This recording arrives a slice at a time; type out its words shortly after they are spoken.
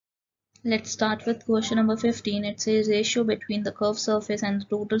Let's start with question number 15. It says ratio between the curved surface and the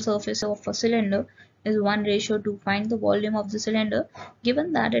total surface of a cylinder is 1:2. Find the volume of the cylinder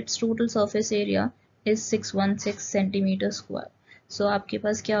given that its total surface area is 616 centimeter square. So आपके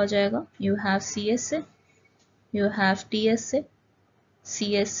पास क्या हो जाएगा? You have CSA, you have TSA.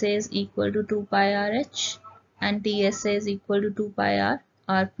 CSA is equal to 2 pi RH and TSA is equal to 2 pi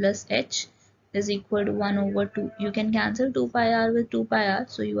R plus H is equal to 1 over 2. You can cancel 2 pi R with 2 pi R,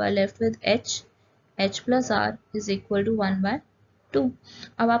 so you are left with H plus R is equal to 1 by 2.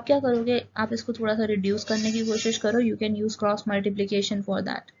 अब आप क्या करोगे, आप इसको थोड़ा सा reduce करने की कोशिश करो. You can use cross multiplication for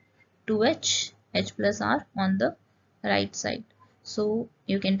that. 2H, H plus R on the right side. So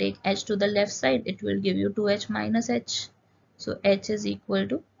you can take H to the left side, it will give you 2H minus H. So H is equal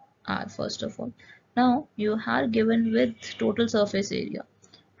to R first of all. Now you are given with total surface area.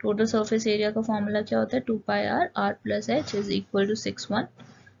 Total surface area का formula क्या होता है? 2 pi R plus H is equal to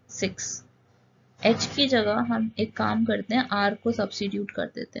 616. H की जगह हम एक काम करते हैं, R को substitute कर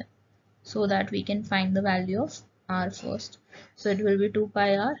देते हैं so that we can find the value of R first. So it will be 2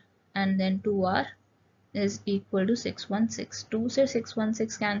 pi R and then 2R is equal to 616. 2 से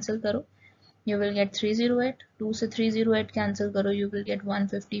 616 cancel करो, you will get 308. 2 से 308 cancel करो, you will get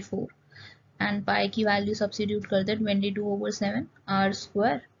 154. And pi की value substitute कर दे, 22 over 7. R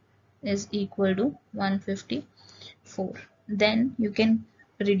square is equal to 154. Then you can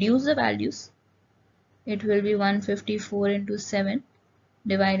reduce the values. It will be 154 into 7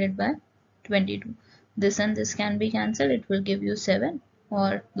 divided by 22. This and this can be cancelled. It will give you 7.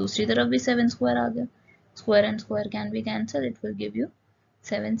 और दूसरी तरफ भी 7 square आ गया. Square and square can be cancelled. It will give you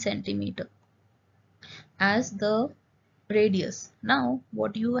 7 centimeter as the radius. Now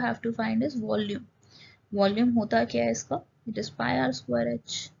what you have to find is volume. Volume होता क्या है इसका? It is pi r square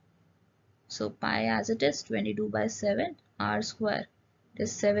h. So pi as it is 22 by 7 r square. It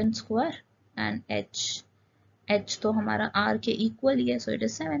is 7 square and h. H तो हमारा r के equal ही है, so it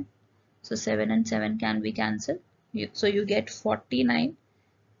is 7. So 7 and 7 can be cancelled. So you get 49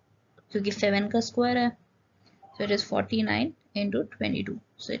 क्योंकि 7 का square है. So it is 49 into 22.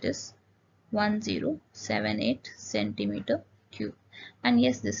 So it is 1078 centimeter cube. And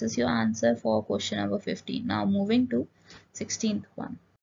yes, this is your answer for question number 15. Now moving to 16th one.